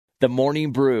The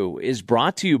Morning Brew is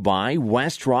brought to you by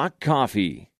West Rock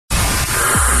Coffee.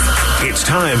 It's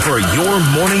time for your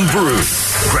Morning Brew.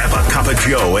 Grab a cup of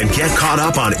Joe and get caught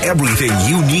up on everything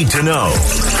you need to know.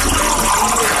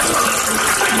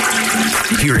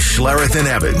 Here's Schlereth and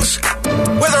Evans.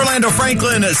 With Orlando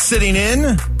Franklin sitting in.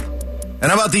 And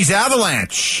how about these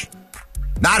Avalanche?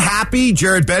 Not happy.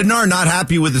 Jared Bednar not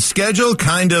happy with the schedule.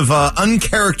 Kind of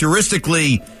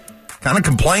uncharacteristically kind of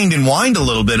complained and whined a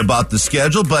little bit about the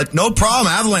schedule. But no problem.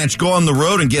 Avalanche go on the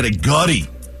road and get a gutty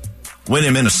win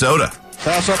in Minnesota.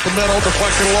 Pass up the middle,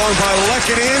 deflected along by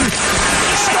Lehkonen.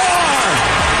 Score!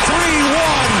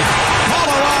 3-1.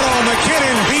 Colorado,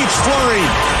 McKinnon beats Fleury.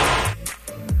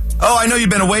 Oh, I know you've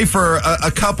been away for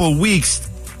a couple weeks.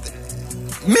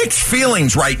 Mixed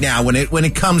feelings right now when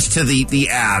it comes to the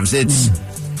Avs.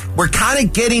 We're kind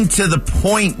of getting to the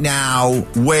point now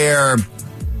where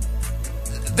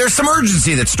there's some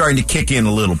urgency that's starting to kick in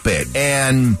a little bit,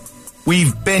 and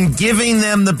we've been giving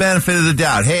them the benefit of the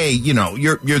doubt. Hey, you know,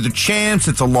 you're the chance.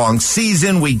 It's a long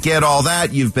season. We get all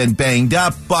that. You've been banged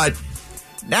up, but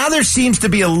now there seems to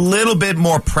be a little bit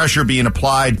more pressure being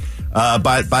applied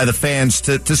by the fans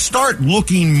to start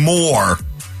looking more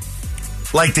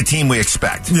like the team we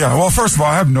expect. Yeah, well, first of all,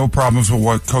 I have no problems with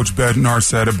what Coach Bednar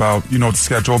said about, the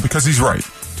schedule, because he's right,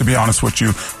 to be honest with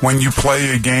you. When you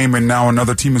play a game and now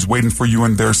another team is waiting for you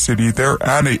in their city, they're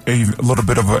at a little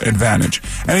bit of an advantage.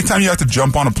 Anytime you have to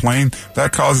jump on a plane,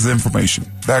 that causes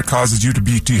inflammation. That causes you to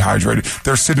be dehydrated.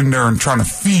 They're sitting there and trying to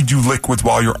feed you liquids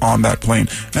while you're on that plane.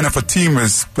 And if a team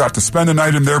has got to spend a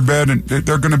night in their bed, and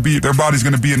their body's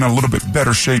going to be in a little bit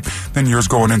better shape than yours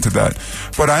going into that.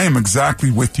 But I am exactly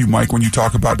with you, Mike, when you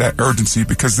talk about that urgency,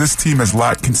 because this team has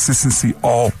lacked consistency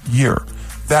all year.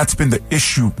 That's been the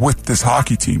issue with this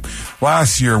hockey team.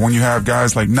 Last year, when you have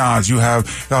guys like Nas, you have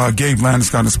Gabe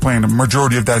Landeskog is playing the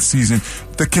majority of that season.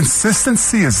 The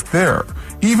consistency is there.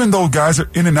 Even though guys are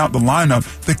in and out the lineup,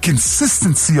 the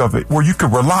consistency of it, where you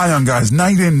can rely on guys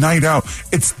night in, night out,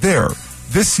 it's there.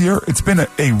 This year, it's been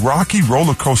a rocky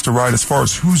roller coaster ride as far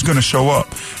as who's going to show up.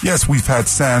 Yes, we've had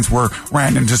stands where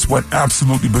Rantanen just went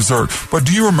absolutely berserk. But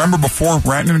do you remember before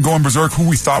Rantanen going berserk, who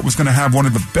we thought was going to have one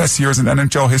of the best years in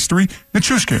NHL history?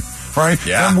 Nichushkin, right?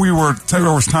 Yeah. Then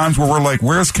there was times where we're like,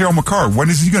 where's Cale Makar? When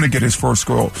is he going to get his first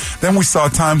goal? Then we saw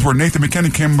times where Nathan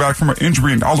McKinnon came back from an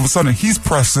injury and all of a sudden he's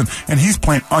pressing and he's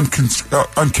playing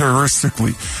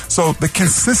uncharacteristically. So the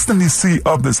consistency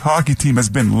of this hockey team has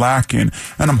been lacking,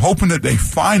 and I'm hoping that they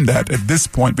find that at this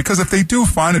point, because if they do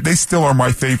find it, they still are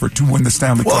my favorite to win the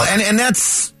Stanley Cup. Well, and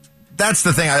that's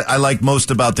the thing I like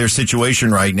most about their situation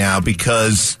right now,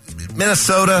 because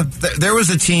Minnesota, there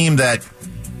was a team that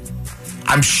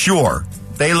I'm sure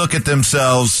they look at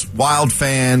themselves, Wild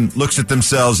fan looks at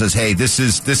themselves as, hey, this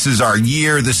is our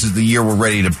year. This is the year we're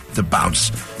ready to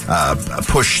bounce,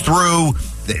 push through.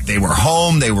 They were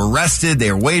home. They were rested.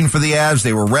 They were waiting for the Avs.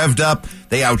 They were revved up.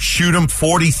 They outshoot them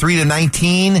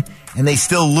 43-19, and they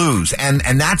still lose. And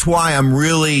that's why I'm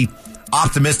really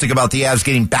optimistic about the Avs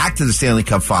getting back to the Stanley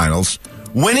Cup Finals.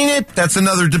 Winning it, that's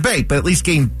another debate, but at least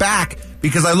getting back,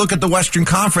 because I look at the Western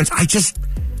Conference, I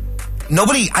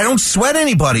don't sweat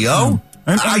anybody,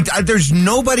 there's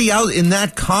nobody out in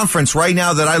that conference right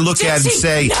now that I look at and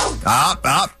say,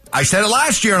 I said it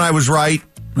last year and I was right.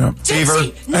 Yeah.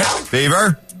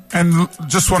 Fever. And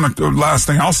just last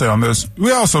thing I'll say on this,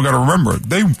 we also got to remember,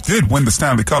 they did win the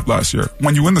Stanley Cup last year.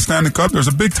 When you win the Stanley Cup, there's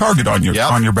a big target on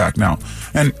your back now.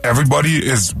 And everybody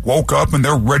is woke up and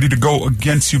they're ready to go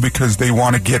against you because they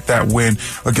want to get that win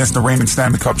against the reigning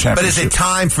Stanley Cup championship. But is it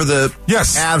time for the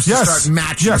Avs to start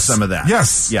matching some of that?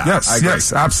 Yes,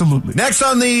 absolutely. Next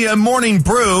on the Morning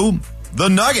Brew, the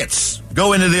Nuggets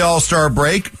go into the All-Star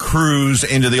break, cruise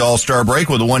into the All-Star break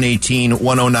with a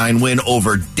 118-109 win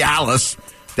over Dallas.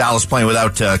 Dallas playing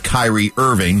without Kyrie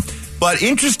Irving. But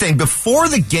interesting, before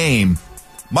the game,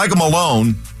 Michael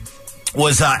Malone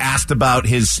was asked about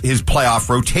his playoff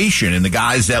rotation and the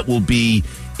guys that will be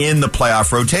in the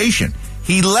playoff rotation.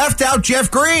 He left out Jeff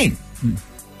Green.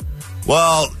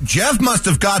 Well, Jeff must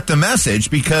have got the message,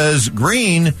 because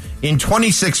Green, in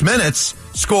 26 minutes,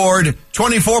 scored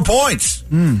 24 points.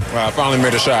 Well, I finally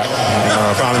made a shot.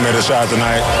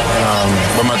 Tonight.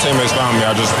 But my teammates found me.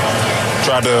 I just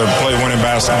tried to play winning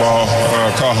basketball,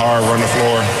 cut hard, run the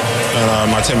floor,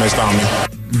 and my teammates found me.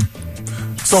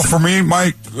 So for me,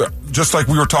 Mike, just like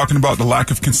we were talking about the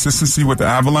lack of consistency with the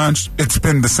Avalanche, it's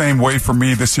been the same way for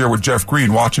me this year with Jeff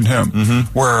Green, watching him,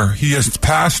 where he has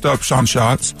passed up some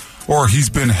shots, or he's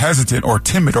been hesitant or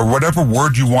timid or whatever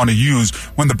word you want to use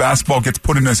when the basketball gets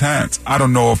put in his hands. I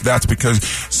don't know if that's because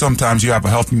sometimes you have a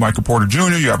healthy Michael Porter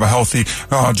Jr., you have a healthy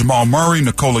Jamal Murray,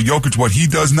 Nikola Jokic, what he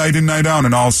does night in, night out,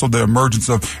 and also the emergence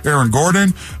of Aaron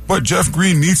Gordon. But Jeff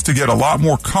Green needs to get a lot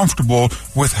more comfortable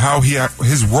with how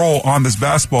his role on this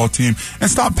basketball team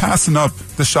and stop passing up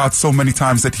the shots so many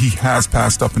times that he has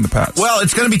passed up in the past. Well,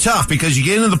 it's going to be tough because you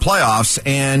get into the playoffs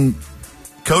and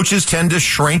coaches tend to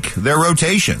shrink their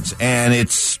rotations, and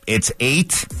it's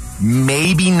 8,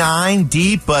 maybe 9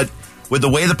 deep, but with the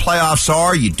way the playoffs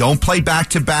are, you don't play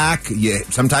back-to-back.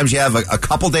 Sometimes you have a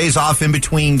couple days off in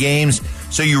between games,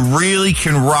 so you really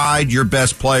can ride your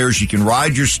best players. You can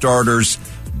ride your starters,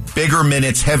 bigger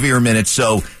minutes, heavier minutes.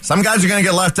 So some guys are going to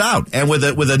get left out. And with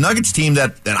a Nuggets team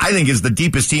that I think is the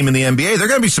deepest team in the NBA, there are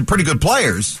going to be some pretty good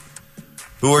players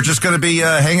who are just going to be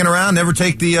hanging around, never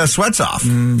take the sweats off.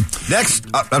 Next,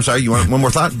 I'm sorry, you want one more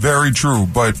thought? Very true,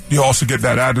 but you also get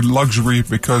that added luxury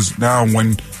because now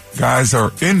when guys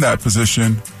are in that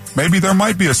position, maybe there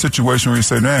might be a situation where you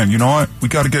say, man, you know what? We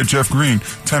got to get Jeff Green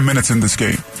 10 minutes in this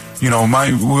game. We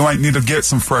might need to get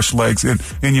some fresh legs in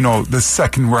the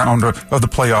second round of the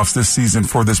playoffs this season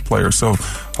for this player. So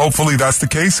hopefully that's the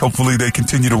case. Hopefully they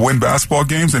continue to win basketball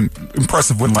games, and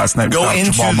impressive win last night. Go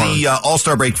into the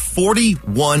All-Star break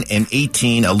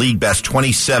 41-18, a league best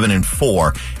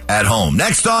 27-4 at home.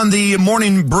 Next on the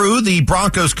Morning Brew, the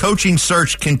Broncos coaching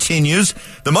search continues.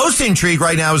 The most intrigue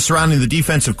right now is surrounding the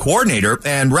defensive coordinator,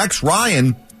 and Rex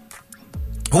Ryan,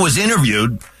 who was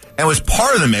interviewed and was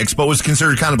part of the mix, but was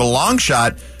considered kind of a long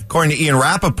shot, according to Ian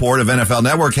Rappaport of NFL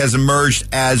Network, has emerged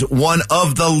as one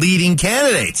of the leading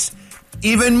candidates.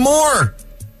 Even more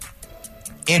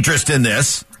interest in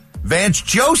this, Vance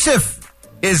Joseph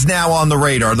is now on the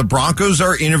radar. The Broncos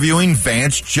are interviewing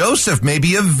Vance Joseph,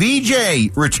 maybe a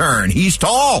VJ return. He's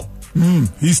tall.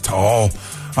 He's tall.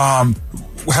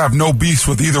 Have no beefs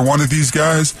with either one of these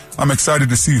guys. I'm excited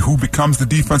to see who becomes the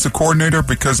defensive coordinator,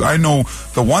 because I know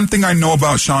the one thing I know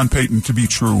about Sean Payton to be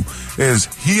true is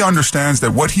he understands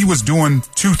that what he was doing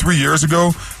 2-3 years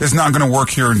ago is not going to work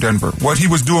here in Denver. What he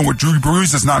was doing with Drew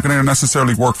Brees is not going to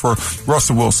necessarily work for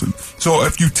Russell Wilson. So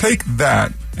if you take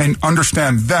that and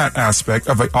understand that aspect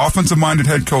of an offensive-minded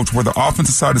head coach where the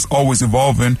offensive side is always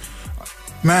evolving,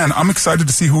 man, I'm excited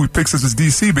to see who he picks as his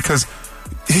DC, because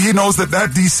he knows that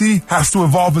DC has to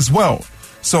evolve as well.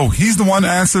 So he's the one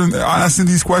asking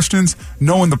these questions,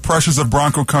 knowing the pressures of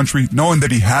Bronco country, knowing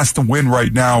that he has to win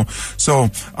right now. So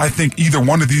I think either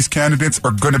one of these candidates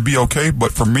are going to be okay.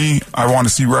 But for me, I want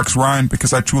to see Rex Ryan,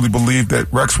 because I truly believe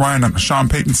that Rex Ryan and the Sean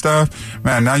Payton staff,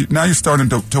 man, now you're starting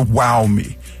to wow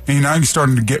me. And now you're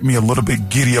starting to get me a little bit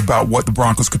giddy about what the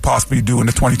Broncos could possibly do in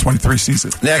the 2023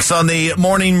 season. Next on the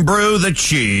Morning Brew, the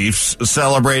Chiefs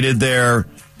celebrated their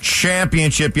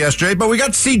championship yesterday, but we got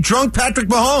to see drunk Patrick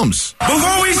Mahomes.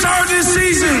 Before we started this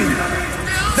season,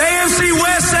 the AFC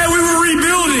West said we were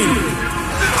rebuilding.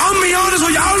 I'm going to be honest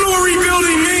with you, I don't know what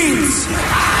rebuilding means.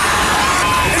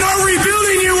 In our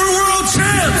rebuilding year, we're world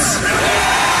champs.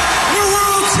 We're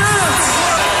world champs.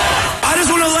 I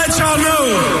just want to let y'all know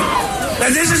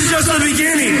that this is just the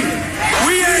beginning.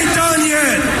 We ain't done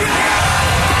yet.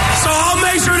 So I'll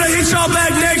make sure to hit y'all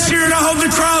back next year, and I hope the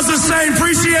crowd's the same.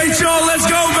 Appreciate y'all. Let's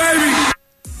go, baby.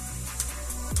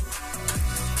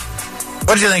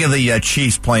 What did you think of the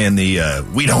Chiefs playing the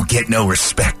we don't get no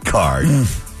respect card?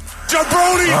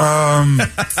 Jabroni!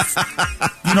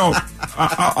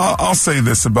 I'll say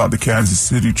this about the Kansas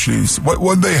City Chiefs.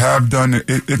 What they have done,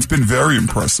 it's been very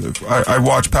impressive. I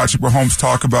watched Patrick Mahomes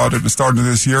talk about it at the start of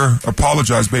this year,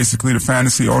 apologize basically to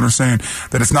fantasy owners, saying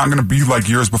that it's not going to be like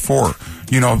years before.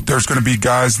 There's going to be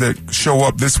guys that show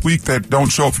up this week that don't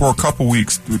show up for a couple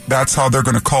weeks. That's how they're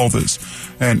going to call this.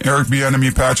 And Eric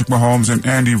Bieniemy, Patrick Mahomes, and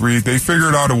Andy Reid, they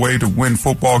figured out a way to win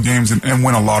football games and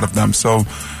win a lot of them. So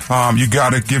you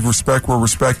got to give respect where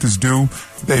respect is due.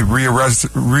 They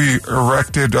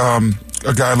re-erected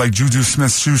a guy like Juju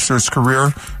Smith-Schuster's career.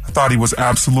 I thought he was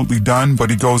absolutely done, but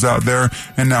he goes out there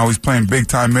and now he's playing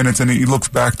big-time minutes and he looks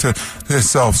back to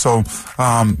himself. So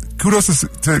kudos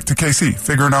to KC,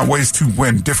 figuring out ways to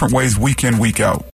win different ways week in, week out.